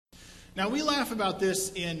Now, we laugh about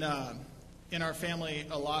this in our family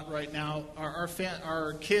a lot right now.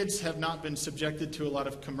 Our kids have not been subjected to a lot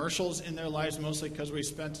of commercials in their lives, mostly because we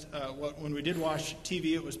spent, when we did watch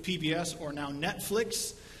TV, it was PBS or now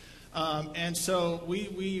Netflix. And so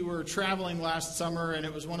we were traveling last summer, and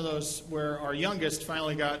it was one of those where our youngest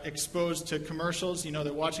finally got exposed to commercials. You know,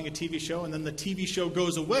 they're watching a TV show, and then the TV show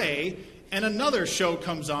goes away, and another show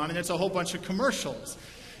comes on, and it's a whole bunch of commercials.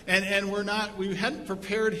 And we hadn't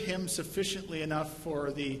prepared him sufficiently enough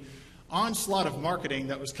for the onslaught of marketing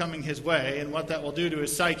that was coming his way and what that will do to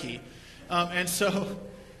his psyche. And so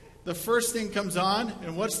the first thing comes on,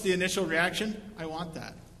 and what's the initial reaction? I want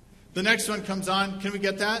that. The next one comes on, can we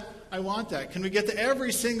get that? I want that. Can we get to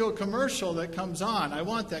every single commercial that comes on? I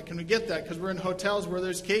want that. Can we get that? Because we're in hotels where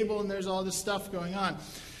there's cable and there's all this stuff going on.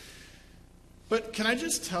 But can I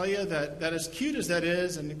just tell you that as cute as that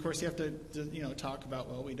is, and of course you have to talk about,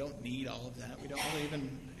 well, we don't need all of that. We don't really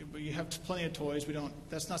even, you have plenty of toys.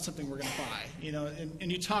 That's not something we're going to buy. And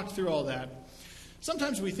you talk through all that.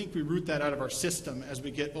 Sometimes we think we root that out of our system as we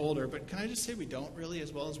get older, but can I just say we don't really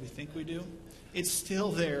as well as we think we do? It's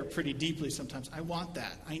still there pretty deeply sometimes. I want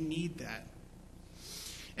that. I need that.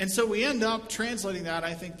 And so we end up translating that,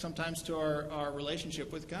 I think, sometimes to our relationship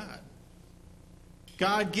with God.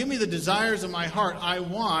 God, give me the desires of my heart. I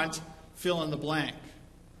want, fill in the blank.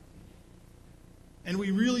 And we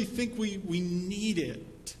really think we need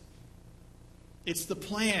it. It's the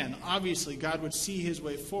plan. Obviously, God would see his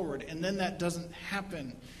way forward. And then that doesn't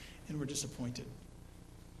happen, and we're disappointed.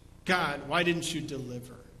 God, why didn't you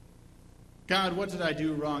deliver? God, what did I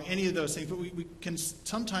do wrong? Any of those things. But we can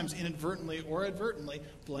sometimes inadvertently or advertently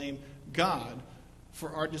blame God for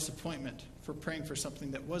our disappointment, for praying for something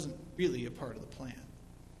that wasn't really a part of the plan.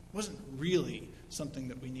 Wasn't really something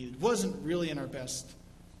that we needed. Wasn't really in our best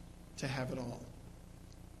to have it all.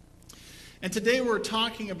 And today we're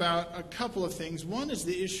talking about a couple of things. One is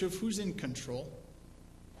the issue of who's in control.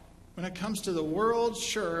 When it comes to the world,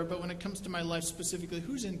 sure, but when it comes to my life specifically,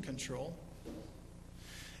 who's in control?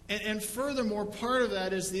 And furthermore, part of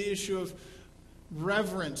that is the issue of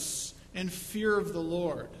reverence and fear of the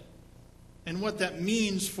Lord, and what that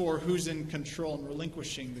means for who's in control and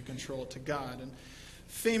relinquishing the control to God. And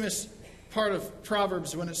famous part of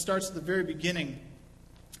Proverbs, when it starts at the very beginning,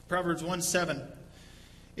 Proverbs 1:7,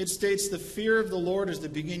 it states, "The fear of the Lord is the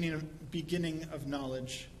beginning of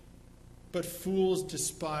knowledge, but fools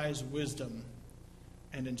despise wisdom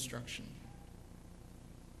and instruction."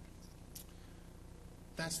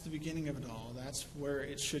 That's the beginning of it all. That's where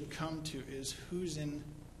it should come to, is who's in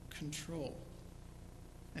control.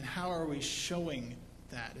 And how are we showing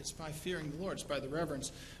that? It's by fearing the Lord. It's by the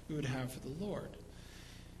reverence we would have for the Lord.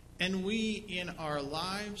 And we, in our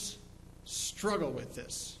lives, struggle with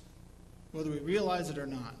this, whether we realize it or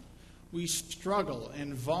not. We struggle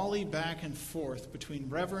and volley back and forth between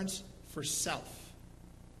reverence for self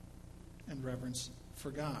and reverence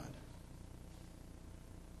for God.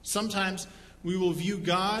 Sometimes we will view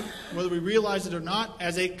God, whether we realize it or not,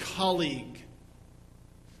 as a colleague.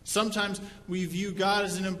 Sometimes we view God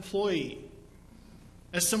as an employee,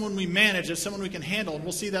 as someone we manage, as someone we can handle. And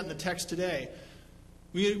we'll see that in the text today.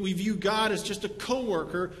 We view God as just a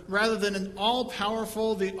co-worker rather than an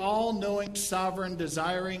all-powerful, the all-knowing, sovereign,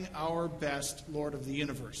 desiring our best Lord of the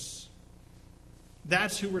universe.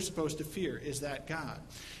 That's who we're supposed to fear, is that God.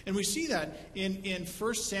 And we see that in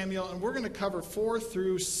 1 Samuel, and we're going to cover 4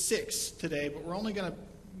 through 6 today, but we're only going to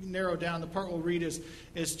narrow down. The part we'll read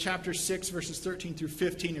is chapter 6, verses 13 through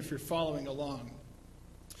 15, if you're following along.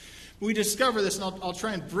 We discover this, and I'll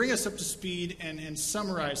try and bring us up to speed and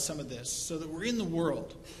summarize some of this so that we're in the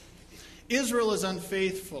world. Israel is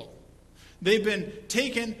unfaithful. They've been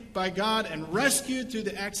taken by God and rescued through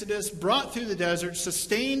the Exodus, brought through the desert,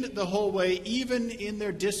 sustained the whole way, even in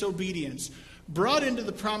their disobedience. Brought into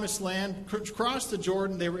the promised land, crossed the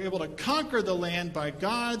Jordan. They were able to conquer the land by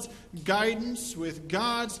God's guidance, with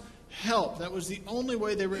God's help. That was the only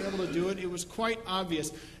way they were able to do it. It was quite obvious.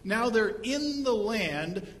 Now they're in the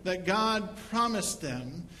land that God promised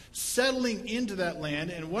them, settling into that land.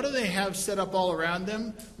 And what do they have set up all around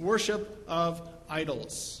them? Worship of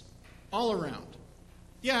idols. All around.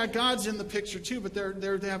 Yeah, God's in the picture too, but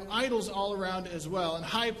they have idols all around as well, and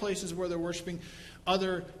high places where they're worshiping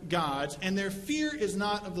other gods. And their fear is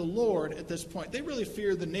not of the Lord at this point. They really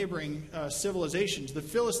fear the neighboring civilizations. The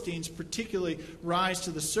Philistines particularly rise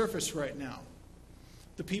to the surface right now.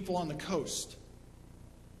 The people on the coast.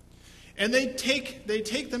 And they take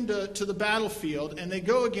them to the battlefield, and they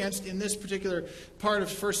go against, in this particular part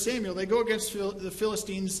of 1 Samuel, they go against the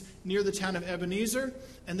Philistines near the town of Ebenezer,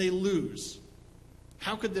 and they lose.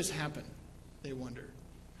 How could this happen? They wonder.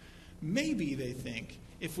 Maybe, they think,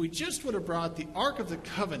 if we just would have brought the Ark of the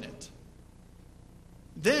Covenant,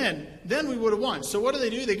 then we would have won. So what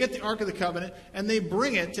do? They get the Ark of the Covenant, and they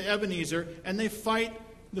bring it to Ebenezer, and they fight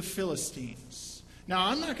the Philistines. Now,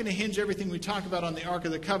 I'm not going to hinge everything we talk about on the Ark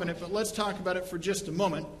of the Covenant, but let's talk about it for just a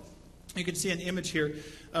moment. You can see an image here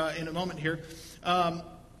in a moment here.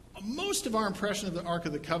 Most of our impression of the Ark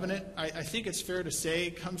of the Covenant, I think it's fair to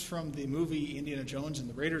say, comes from the movie Indiana Jones and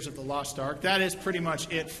the Raiders of the Lost Ark. That is pretty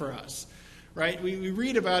much it for us, right? We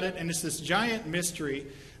read about it, and it's this giant mystery.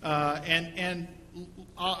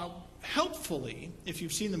 Helpfully, if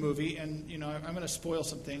you've seen the movie, and I'm going to spoil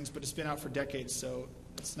some things, but it's been out for decades, so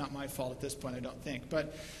it's not my fault at this point, I don't think.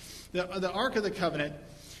 But the Ark of the Covenant,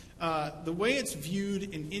 the way it's viewed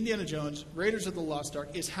in Indiana Jones, Raiders of the Lost Ark,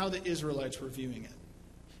 is how the Israelites were viewing it.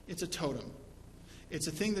 It's a totem. It's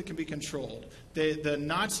a thing that can be controlled. The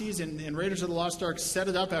Nazis in Raiders of the Lost Ark set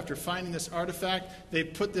it up after finding this artifact. They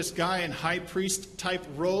put this guy in high priest type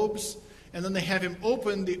robes, and then they have him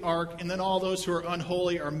open the ark, and then all those who are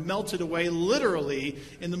unholy are melted away literally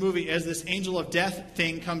in the movie as this angel of death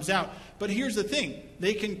thing comes out. But here's the thing.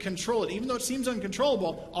 They can control it. Even though it seems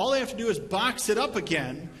uncontrollable, all they have to do is box it up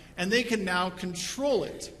again, and they can now control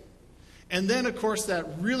it. And then, of course, that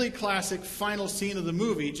really classic final scene of the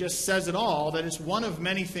movie just says it all, that it's one of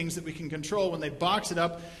many things that we can control when they box it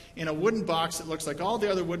up in a wooden box that looks like all the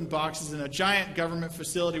other wooden boxes in a giant government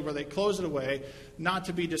facility where they close it away, not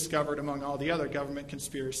to be discovered among all the other government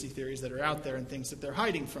conspiracy theories that are out there and things that they're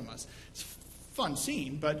hiding from us. It's a fun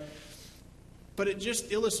scene, but it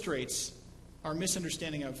just illustrates our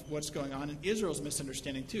misunderstanding of what's going on, and Israel's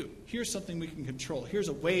misunderstanding too. Here's something we can control. Here's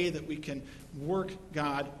a way that we can work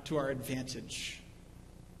God to our advantage.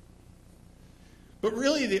 But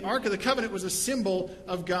really, the Ark of the Covenant was a symbol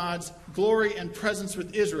of God's glory and presence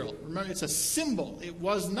with Israel. Remember, it's a symbol. It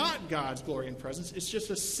was not God's glory and presence. It's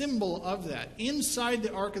just a symbol of that. Inside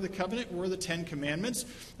the Ark of the Covenant were the Ten Commandments,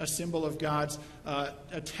 a symbol of God's,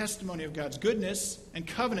 a testimony of God's goodness and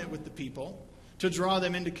covenant with the people to draw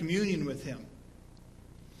them into communion with Him.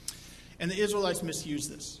 And the Israelites misuse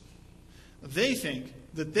this. They think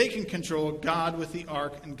that they can control God with the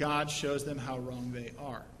ark, and God shows them how wrong they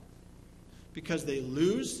are. Because they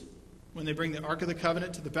lose when they bring the Ark of the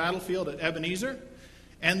Covenant to the battlefield at Ebenezer,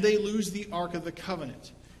 and they lose the Ark of the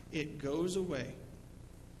Covenant. It goes away.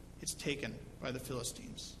 It's taken by the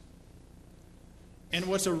Philistines. And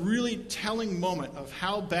what's a really telling moment of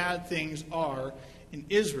how bad things are in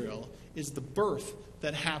Israel is the birth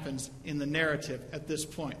that happens in the narrative at this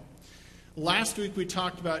point. Last week we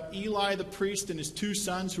talked about Eli the priest and his two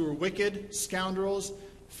sons who were wicked scoundrels,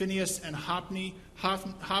 Phinehas and Hophni.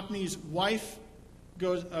 Hophni's wife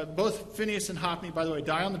goes, both Phinehas and Hophni, by the way,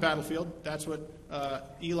 die on the battlefield. That's what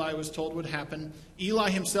Eli was told would happen. Eli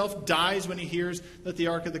himself dies when he hears that the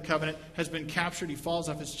Ark of the Covenant has been captured. He falls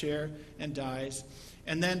off his chair and dies.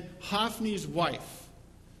 And then Hophni's wife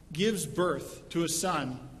gives birth to a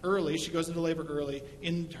son early. She goes into labor early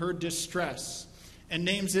in her distress and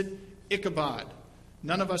names it Ichabod.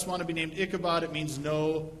 None of us want to be named Ichabod. It means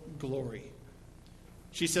no glory.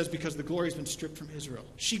 She says because the glory has been stripped from Israel.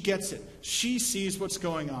 She gets it. She sees what's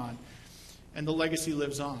going on. And the legacy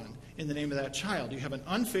lives on in the name of that child. You have an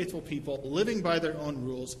unfaithful people living by their own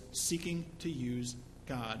rules, seeking to use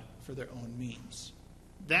God for their own means.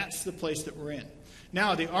 That's the place that we're in.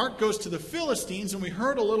 Now, the ark goes to the Philistines, and we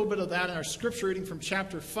heard a little bit of that in our scripture reading from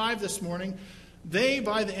chapter 5 this morning. They,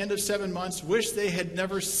 by the end of 7 months, wish they had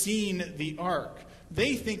never seen the ark.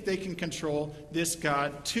 They think they can control this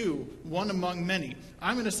God too, one among many.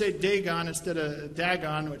 I'm going to say Dagon instead of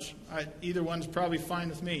Dagon, which either one's probably fine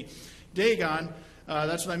with me. Dagon,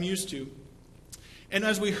 that's what I'm used to. And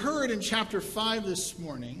as we heard in chapter 5 this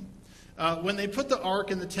morning, when they put the ark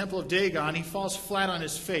in the temple of Dagon, he falls flat on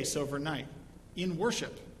his face overnight in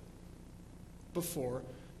worship before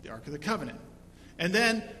the Ark of the Covenant. And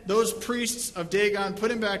then those priests of Dagon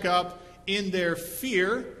put him back up in their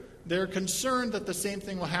fear. They're concerned that the same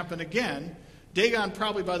thing will happen again. Dagon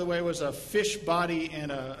probably, by the way, was a fish body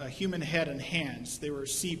and a human head and hands. They were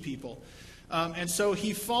sea people. And so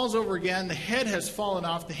he falls over again. The head has fallen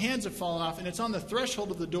off. The hands have fallen off. And it's on the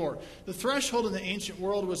threshold of the door. The threshold in the ancient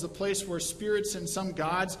world was the place where spirits and some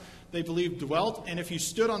gods, they believed, dwelt. And if you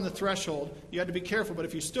stood on the threshold, you had to be careful. But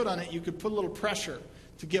if you stood on it, you could put a little pressure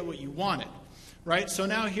to get what you wanted. Right? So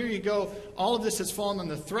now here you go. All of this has fallen on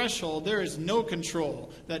the threshold. There is no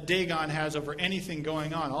control that Dagon has over anything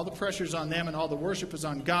going on. All the pressure's on them and all the worship is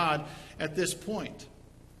on God at this point.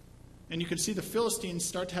 And you can see the Philistines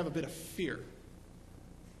start to have a bit of fear.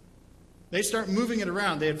 They start moving it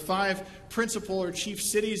around. They had 5 principal or chief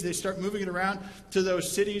cities. They start moving it around to those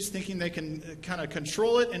cities, thinking they can kind of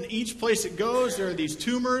control it. And each place it goes, there are these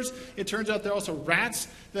tumors. It turns out there are also rats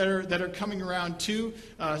that are coming around too.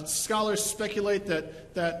 Scholars speculate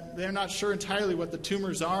that they're not sure entirely what the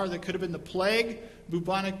tumors are. That could have been the plague,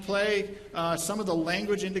 bubonic plague. Some of the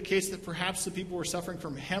language indicates that perhaps the people were suffering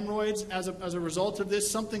from hemorrhoids as a result of this.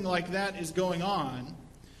 Something like that is going on.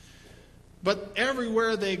 But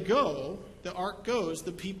everywhere they go, the ark goes,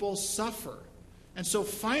 the people suffer. And so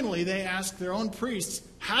finally they ask their own priests,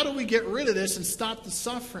 how do we get rid of this and stop the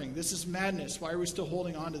suffering? This is madness. Why are we still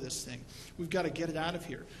holding on to this thing? We've got to get it out of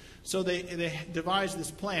here. So they devise this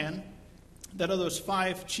plan that of those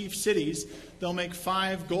 5 chief cities, they'll make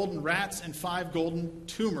 5 golden rats and 5 golden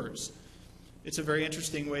tumors. It's a very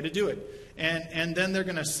interesting way to do it. And then they're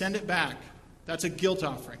going to send it back. That's a guilt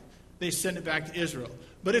offering. They send it back to Israel.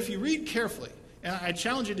 But if you read carefully, and I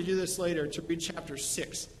challenge you to do this later, to read chapter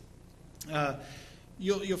 6,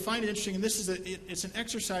 you'll find it interesting. And it's an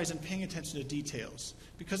exercise in paying attention to details.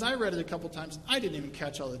 Because I read it a couple times, I didn't even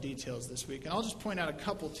catch all the details this week. And I'll just point out a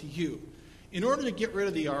couple to you. In order to get rid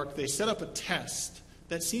of the ark, they set up a test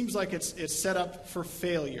that seems like it's set up for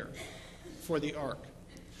failure for the ark.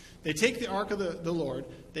 They take the ark of the Lord,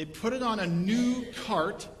 they put it on a new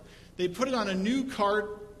cart. They put it on a new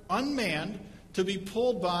cart, unmanned, to be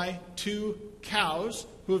pulled by 2 cows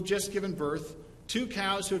who have just given birth, 2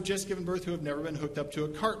 cows who have just given birth who have never been hooked up to a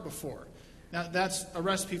cart before. Now, that's a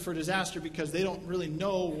recipe for disaster because they don't really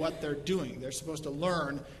know what they're doing. They're supposed to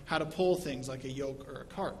learn how to pull things like a yoke or a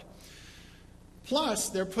cart. Plus,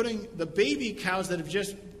 they're putting the baby cows that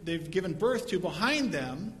they've given birth to behind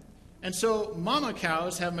them. And so mama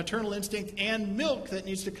cows have maternal instinct and milk that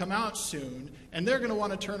needs to come out soon. And they're going to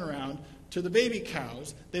want to turn around to the baby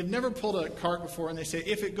cows. They've never pulled a cart before, and they say,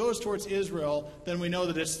 if it goes towards Israel, then we know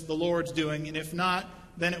that it's the Lord's doing, and if not,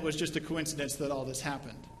 then it was just a coincidence that all this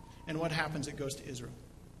happened. And what happens? It goes to Israel.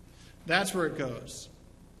 That's where it goes.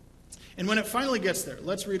 And when it finally gets there,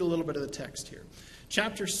 let's read a little bit of the text here.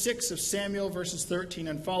 Chapter 6 of Samuel, verses 13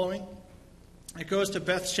 and following. It goes to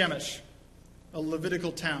Beth Shemesh, a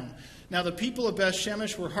Levitical town. Now the people of Beth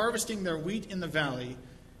Shemesh were harvesting their wheat in the valley,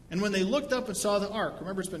 and when they looked up and saw the ark,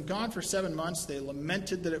 remember it's been gone for 7 months, they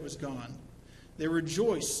lamented that it was gone. They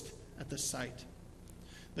rejoiced at the sight.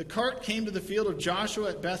 The cart came to the field of Joshua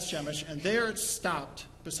at Beth Shemesh, and there it stopped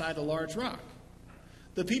beside a large rock.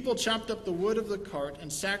 The people chopped up the wood of the cart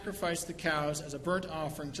and sacrificed the cows as a burnt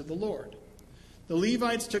offering to the Lord. The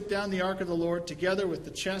Levites took down the ark of the Lord together with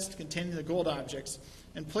the chest containing the gold objects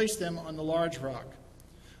and placed them on the large rock.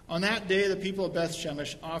 On that day, the people of Beth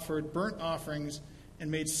Shemesh offered burnt offerings and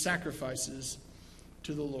made sacrifices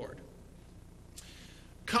to the Lord.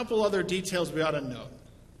 A couple other details we ought to note.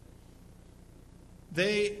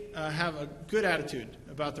 They have a good attitude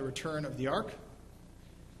about the return of the ark.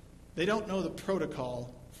 They don't know the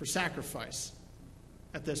protocol for sacrifice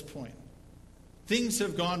at this point. Things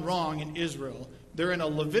have gone wrong in Israel. They're in a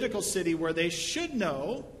Levitical city where they should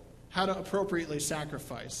know how to appropriately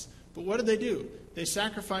sacrifice. But what do? They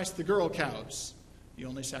sacrifice the girl cows. You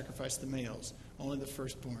only sacrifice the males, only the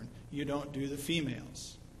firstborn. You don't do the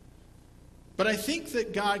females. But I think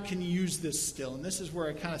that God can use this still, and this is where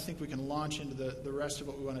I kind of think we can launch into the rest of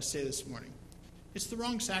what we want to say this morning. It's the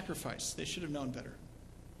wrong sacrifice. They should have known better.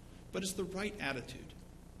 But it's the right attitude.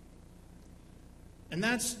 And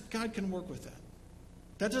God can work with that.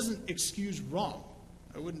 That doesn't excuse wrong.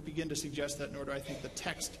 I wouldn't begin to suggest that, nor do I think the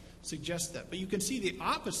text suggests that. But you can see the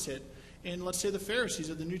opposite in, let's say, the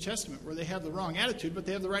Pharisees of the New Testament, where they have the wrong attitude, but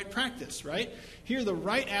they have the right practice, right? Here, the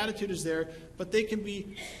right attitude is there, but they can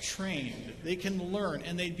be trained. They can learn,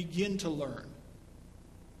 and they begin to learn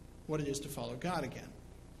what it is to follow God again.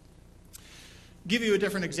 Give you a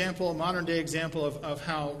different example, a modern-day example of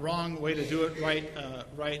how wrong way to do it,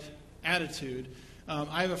 right attitude.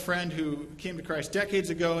 I have a friend who came to Christ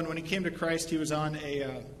decades ago, and when he came to Christ, he was on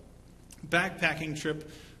a backpacking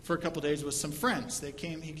trip for a couple days with some friends. He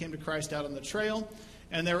came to Christ out on the trail,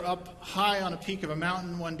 and they were up high on a peak of a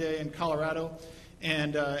mountain one day in Colorado,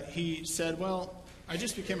 and he said, well, I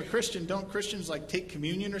just became a Christian. Don't Christians take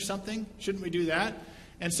communion or something? Shouldn't we do that?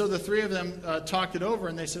 And so the 3 of them talked it over,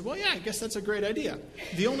 and they said, well, yeah, I guess that's a great idea.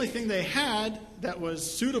 The only thing they had that was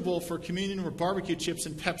suitable for communion were barbecue chips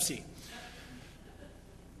and Pepsi.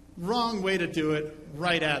 Wrong way to do it,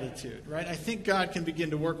 right attitude, right? I think God can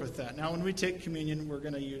begin to work with that. Now, when we take communion, we're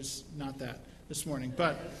going to use not that this morning,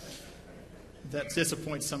 but that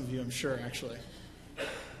disappoints some of you, I'm sure, actually.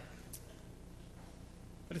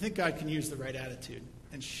 But I think God can use the right attitude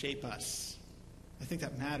and shape us. I think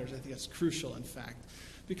that matters. I think that's crucial, in fact,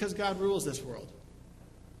 because God rules this world.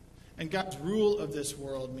 And God's rule of this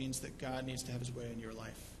world means that God needs to have his way in your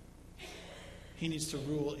life. He needs to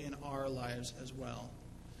rule in our lives as well.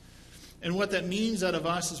 And what that means out of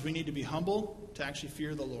us is we need to be humble to actually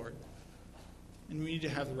fear the Lord. And we need to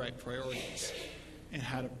have the right priorities and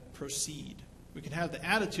how to proceed. We can have the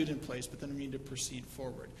attitude in place, but then we need to proceed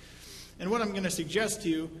forward. And what I'm going to suggest to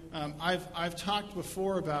you, I've talked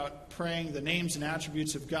before about praying the names and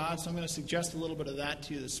attributes of God, so I'm going to suggest a little bit of that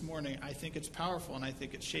to you this morning. I think it's powerful, and I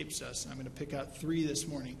think it shapes us. And I'm going to pick out 3 this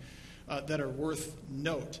morning that are worth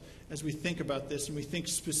note as we think about this, and we think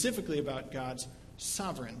specifically about God's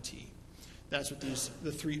sovereignty. That's what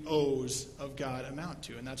the 3 O's of God amount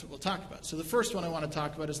to, and that's what we'll talk about. So the first one I want to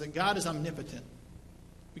talk about is that God is omnipotent.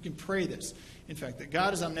 We can pray this. In fact, that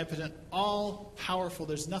God is omnipotent, all-powerful.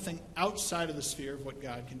 There's nothing outside of the sphere of what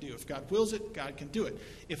God can do. If God wills it, God can do it.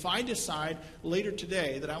 If I decide later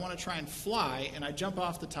today that I want to try and fly and I jump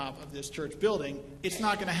off the top of this church building, it's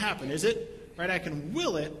not going to happen, is it? Right? I can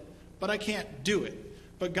will it, but I can't do it.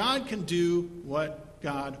 But God can do what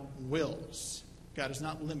God wills. God is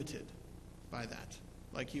not limited by that,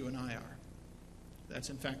 like you and I are. That's,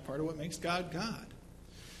 in fact, part of what makes God God.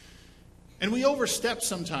 And we overstep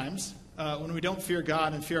sometimes when we don't fear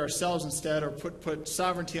God and fear ourselves instead, or put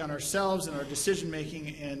sovereignty on ourselves and our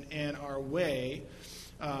decision-making and our way.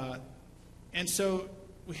 And so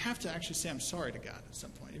we have to actually say, I'm sorry to God at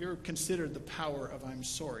some point. Have you ever considered the power of I'm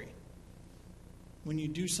sorry when you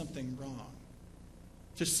do something wrong?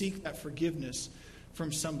 To seek that forgiveness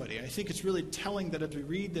from somebody. I think it's really telling that as we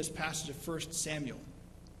read this passage of 1 Samuel,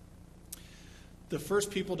 the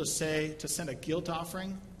first people to send a guilt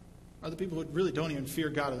offering are the people who really don't even fear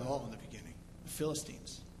God at all in the beginning, the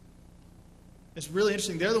Philistines. It's really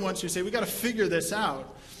interesting. They're the ones who say, we've got to figure this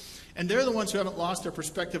out. And they're the ones who haven't lost their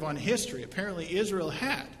perspective on history. Apparently Israel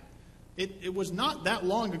had. It was not that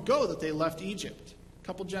long ago that they left Egypt, a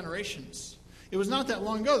couple generations. It was not that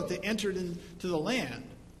long ago that they entered into the land.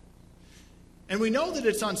 And we know that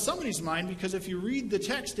it's on somebody's mind because if you read the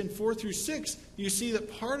text in 4 through 6, you see that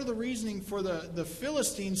part of the reasoning for the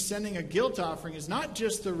Philistines sending a guilt offering is not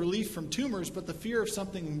just the relief from tumors, but the fear of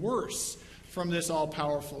something worse from this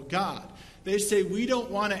all-powerful God. They say, we don't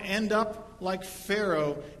want to end up like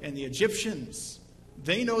Pharaoh and the Egyptians.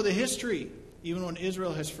 They know the history, even when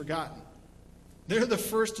Israel has forgotten. They're the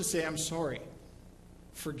first to say, I'm sorry.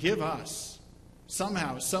 Forgive us.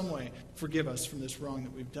 Somehow, some way, forgive us from this wrong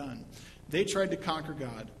that we've done. They tried to conquer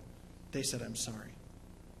God. They said, I'm sorry.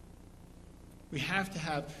 We have to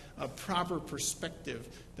have a proper perspective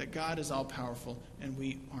that God is all-powerful and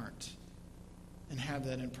we aren't. And have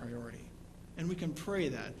that in priority. And we can pray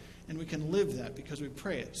that. And we can live that because we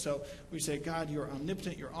pray it. So we say, God, you're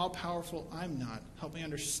omnipotent. You're all-powerful. I'm not. Help me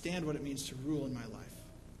understand what it means to rule in my life.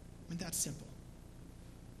 I mean, that's simple.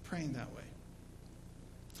 Praying that way.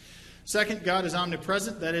 Second, God is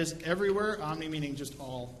omnipresent. That is everywhere. Omni meaning just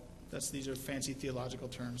all. These are fancy theological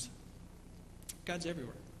terms. God's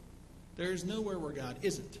everywhere. There is nowhere where God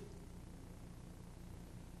isn't.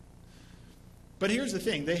 But here's the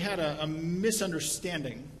thing. They had a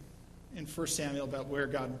misunderstanding in 1 Samuel about where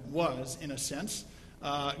God was, in a sense.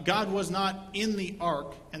 God was not in the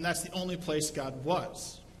ark, and that's the only place God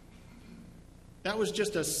was. That was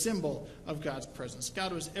just a symbol of God's presence.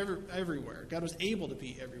 God was everywhere. God was able to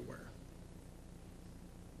be everywhere.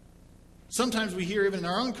 Sometimes we hear even in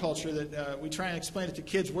our own culture that we try and explain it to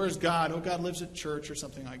kids, where's God? Oh, God lives at church or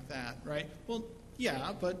something like that, right? Well,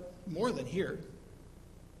 yeah, but more than here,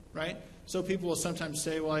 right? So people will sometimes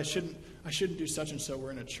say, well, I shouldn't do such and so,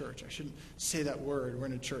 we're in a church. I shouldn't say that word, we're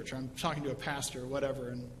in a church. Or I'm talking to a pastor or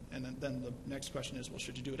whatever. And then the next question is, well,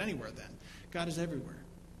 should you do it anywhere then? God is everywhere.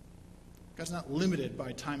 God's not limited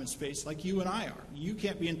by time and space like you and I are. You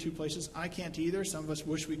can't be in 2 places. I can't either. Some of us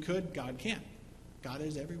wish we could. God can't. God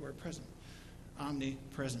is everywhere present.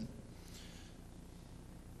 Omnipresent.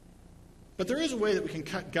 But there is a way that we can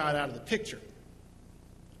cut God out of the picture.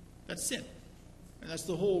 That's sin. And that's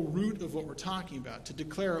the whole root of what we're talking about, to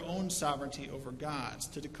declare our own sovereignty over God's,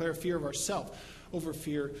 to declare fear of ourselves over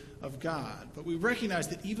fear of God. But we recognize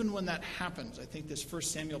that even when that happens, I think this 1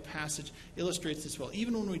 Samuel passage illustrates this well,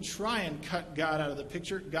 even when we try and cut God out of the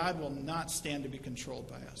picture, God will not stand to be controlled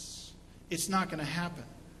by us. It's not going to happen.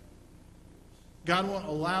 God won't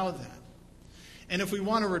allow that. And if we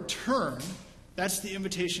want to return, that's the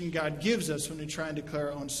invitation God gives us when we try and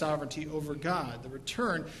declare our own sovereignty over God. The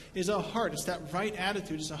return is a heart. It's that right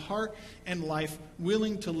attitude. It's a heart and life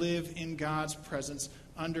willing to live in God's presence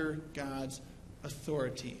under God's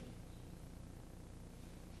authority.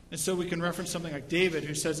 And so we can reference something like David,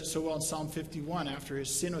 who says it so well in Psalm 51 after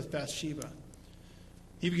his sin with Bathsheba.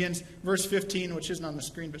 He begins, verse 15, which isn't on the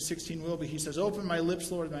screen, but 16 will be. He says, "Open my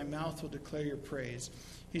lips, Lord, and my mouth will declare your praise."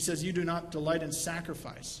 He says, "You do not delight in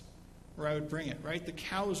sacrifice, or I would bring it," right? The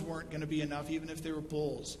cows weren't going to be enough, even if they were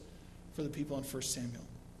bulls, for the people in 1 Samuel.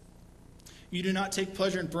 "You do not take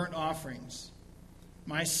pleasure in burnt offerings.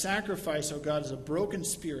 My sacrifice, O God, is a broken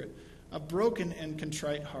spirit, a broken and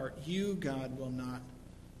contrite heart. You, God, will not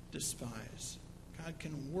despise." God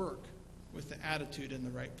can work with the attitude in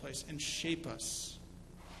the right place and shape us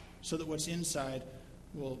so that what's inside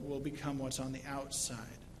will become what's on the outside.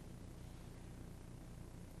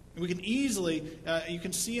 And we can easily, you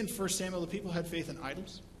can see in 1 Samuel, the people had faith in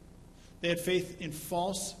idols. They had faith in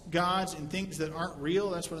false gods, in things that aren't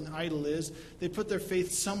real. That's what an idol is. They put their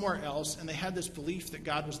faith somewhere else, and they had this belief that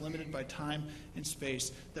God was limited by time and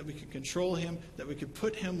space, that we could control him, that we could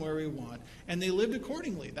put him where we want. And they lived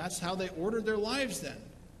accordingly. That's how they ordered their lives then.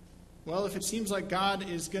 Well, if it seems like God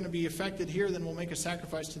is going to be affected here, then we'll make a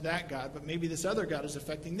sacrifice to that God. But maybe this other God is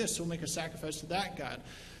affecting this, so we'll make a sacrifice to that God.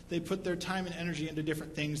 They put their time and energy into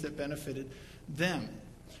different things that benefited them.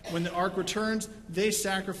 When the ark returns, they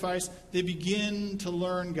sacrifice. They begin to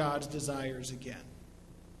learn God's desires again.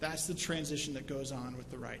 That's the transition that goes on with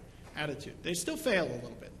the right attitude. They still fail a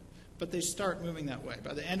little bit, but they start moving that way.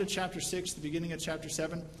 By the end of chapter 6, the beginning of chapter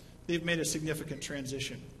 7, they've made a significant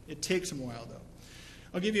transition. It takes them a while, though.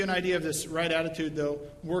 I'll give you an idea of this right attitude, though,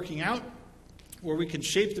 working out, where we can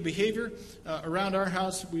shape the behavior. Around our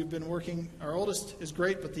house, we've been working, our oldest is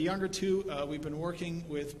great, but the younger two, we've been working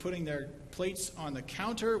with putting their plates on the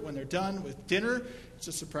counter when they're done with dinner. It's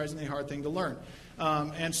a surprisingly hard thing to learn.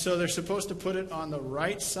 And so they're supposed to put it on the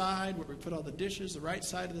right side, where we put all the dishes, the right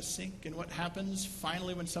side of the sink. And what happens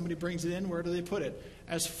finally when somebody brings it in? Where do they put it?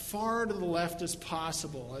 As far to the left as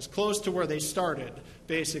possible, as close to where they started,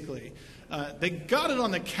 basically. They got it on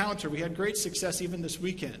the counter. We had great success even this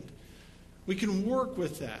weekend. We can work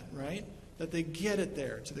with that, right? That they get it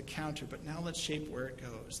there to the counter. But now let's shape where it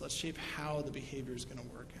goes. Let's shape how the behavior is going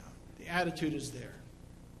to work out. The attitude is there.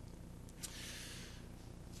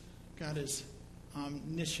 God is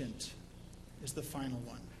omniscient, is the final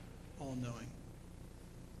one, all-knowing.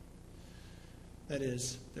 That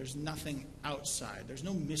is, there's nothing outside. There's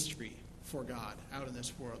no mystery for God out in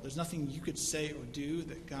this world. There's nothing you could say or do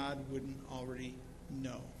that God wouldn't already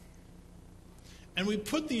know. And we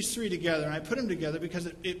put these three together, and I put them together because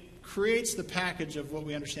it creates the package of what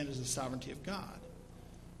we understand as the sovereignty of God.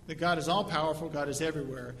 That God is all-powerful, God is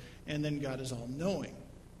everywhere, and then God is all-knowing.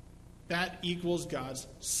 That equals God's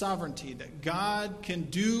sovereignty, that God can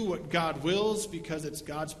do what God wills because it's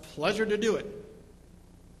God's pleasure to do it.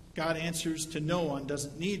 God answers to no one,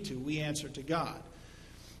 doesn't need to. We answer to God.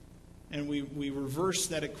 And we reverse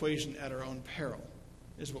that equation at our own peril,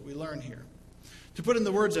 is what we learn here. To put in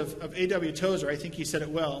the words of A.W. Tozer, I think he said it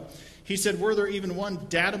well. He said, "Were there even one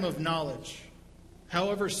datum of knowledge,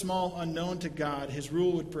 however small, unknown to God, his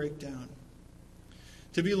rule would break down.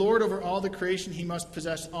 To be Lord over all the creation, he must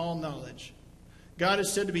possess all knowledge. God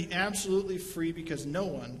is said to be absolutely free because no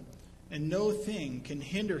one and no thing can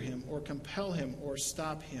hinder him or compel him or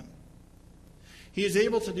stop him. He is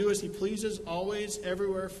able to do as he pleases, always,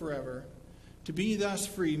 everywhere, forever. To be thus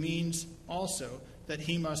free means also that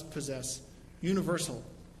he must possess universal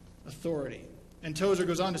authority." And Tozer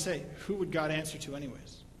goes on to say, who would God answer to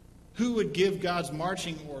anyways? Who would give God's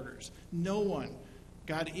marching orders? No one.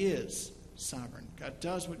 God is sovereign. God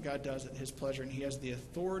does what God does at his pleasure, and he has the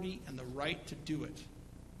authority and the right to do it.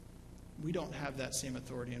 We don't have that same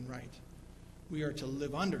authority and right. We are to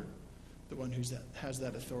live under the one who has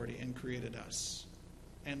that authority and created us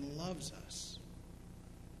and loves us.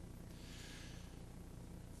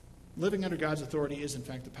 Living under God's authority is, in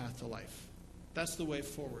fact, the path to life. That's the way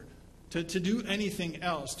forward. To do anything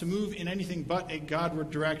else, to move in anything but a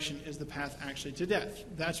Godward direction, is the path actually to death.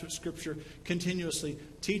 That's what Scripture continuously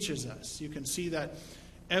teaches us. You can see that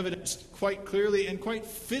evidenced quite clearly and quite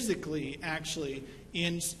physically, actually,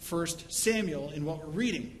 in 1 Samuel in what we're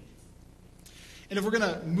reading. And if we're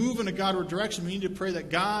going to move in a Godward direction, we need to pray that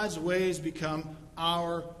God's ways become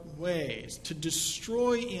our ways. To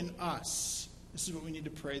destroy in us, this is what we need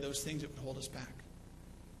to pray, those things that would hold us back.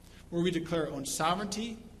 Where we declare our own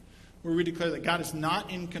sovereignty, where we declare that God is not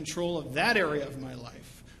in control of that area of my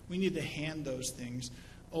life, we need to hand those things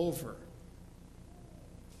over.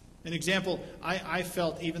 An example I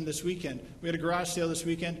felt even this weekend. We had a garage sale this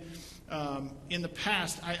weekend. In the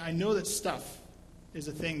past, I know that stuff is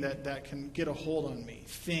a thing that can get a hold on me.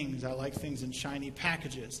 Things. I like things in shiny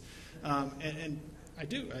packages. And I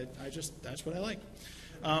do. That's what I like.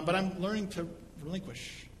 But I'm learning to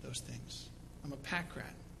relinquish those things. I'm a pack rat.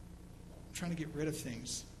 I'm trying to get rid of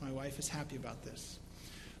things. My wife is happy about this.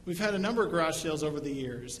 We've had a number of garage sales over the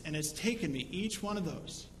years, and it's taken me, each one of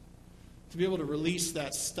those, to be able to release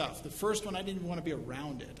that stuff. The first one, I didn't want to be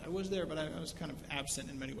around it. I was there, but I was kind of absent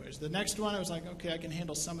in many ways. The next one, I was like, okay, I can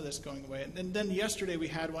handle some of this going away. And then yesterday we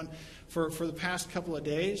had one for the past couple of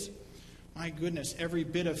days. My goodness, every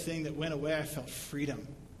bit of thing that went away, I felt freedom.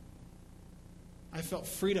 I felt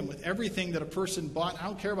freedom with everything that a person bought. I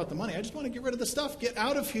don't care about the money. I just want to get rid of the stuff. Get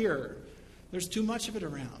out of here. There's too much of it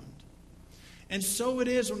around. And so it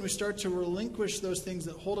is when we start to relinquish those things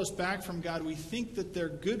that hold us back from God. We think that they're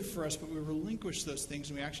good for us, but we relinquish those things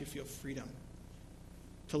and we actually feel freedom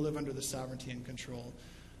to live under the sovereignty and control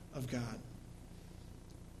of God.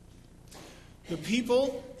 The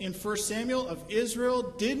people in 1 Samuel of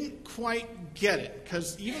Israel didn't quite get it,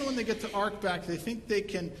 because even when they get the ark back, they think they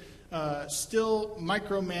can still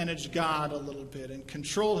micromanage God a little bit and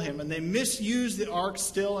control him. And they misuse the ark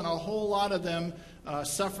still, and a whole lot of them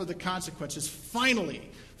suffer the consequences. Finally,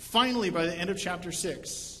 by the end of chapter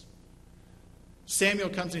 6, Samuel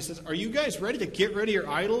comes and he says, are you guys ready to get rid of your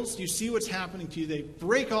idols? Do you see what's happening to you? They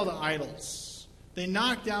break all the idols. They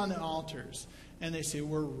knock down the altars. And they say,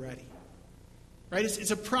 we're ready. Right?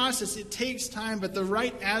 It's a process. It takes time, but the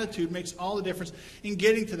right attitude makes all the difference in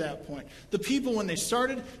getting to that point. The people, when they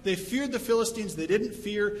started, they feared the Philistines. They didn't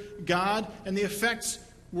fear God, and the effects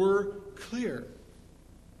were clear.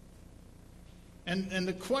 And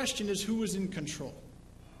the question is, who was in control?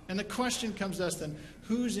 And the question comes to us then,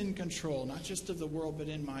 who's in control? Not just of the world, but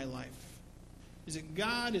in my life. Is it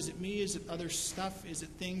God? Is it me? Is it other stuff? Is it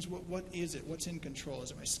things? What is it? What's in control?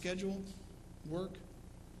 Is it my schedule? Work?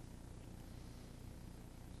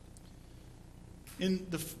 In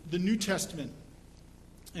the New Testament,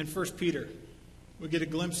 in 1 Peter, we get a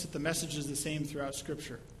glimpse that the message is the same throughout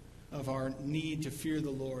Scripture of our need to fear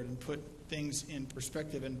the Lord and put things in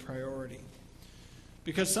perspective and priority.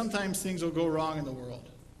 Because sometimes things will go wrong in the world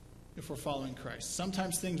if we're following Christ.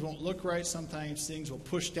 Sometimes things won't look right. Sometimes things will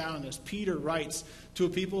push down on us. Peter writes to a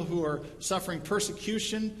people who are suffering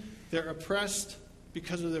persecution. They're oppressed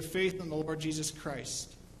because of their faith in the Lord Jesus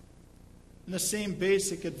Christ. And the same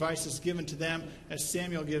basic advice is given to them as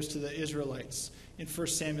Samuel gives to the Israelites. In 1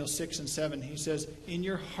 Samuel 6 and 7, he says, in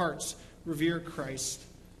your hearts, revere Christ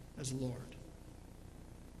as Lord.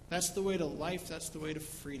 That's the way to life. That's the way to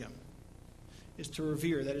freedom, is to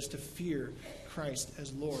revere. That is to fear Christ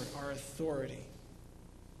as Lord, our authority,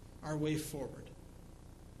 our way forward.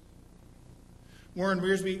 Warren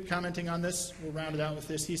Wiersbe, commenting on this, we'll round it out with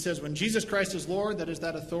this. He says, when Jesus Christ is Lord, that is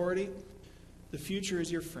that authority, the future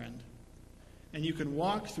is your friend. And you can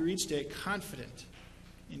walk through each day confident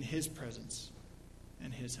in his presence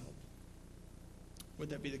and his help. Would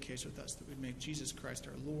that be the case with us, that we'd make Jesus Christ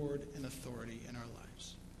our Lord and authority in our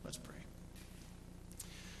lives? Let's pray.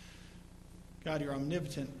 God, you're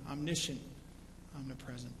omnipotent, omniscient,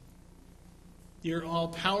 omnipresent. You're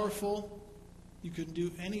all-powerful. You can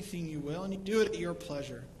do anything you will, and you do it at your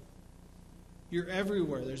pleasure. You're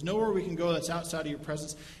everywhere. There's nowhere we can go that's outside of your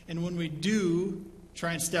presence. And when we do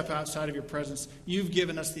try and step outside of your presence, you've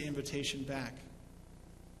given us the invitation back.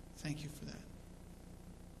 Thank you for that.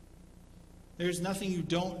 There's nothing you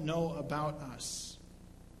don't know about us.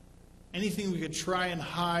 Anything we could try and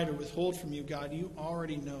hide or withhold from you, God, you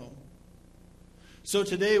already know. So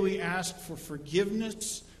today we ask for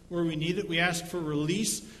forgiveness where we need it. We ask for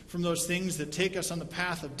release from those things that take us on the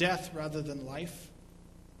path of death rather than life.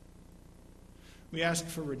 We ask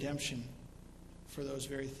for redemption for those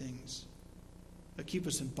very things that keep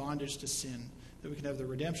us in bondage to sin, that we can have the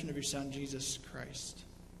redemption of your Son, Jesus Christ,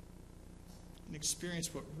 and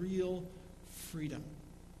experience what real freedom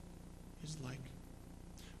is like,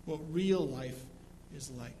 what real life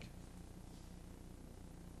is like.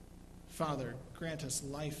 Father, grant us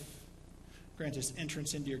life, grant us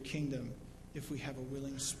entrance into your kingdom if we have a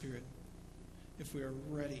willing spirit, if we are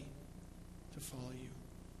ready to follow you.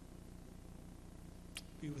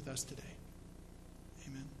 Be with us today.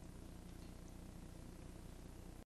 Amen.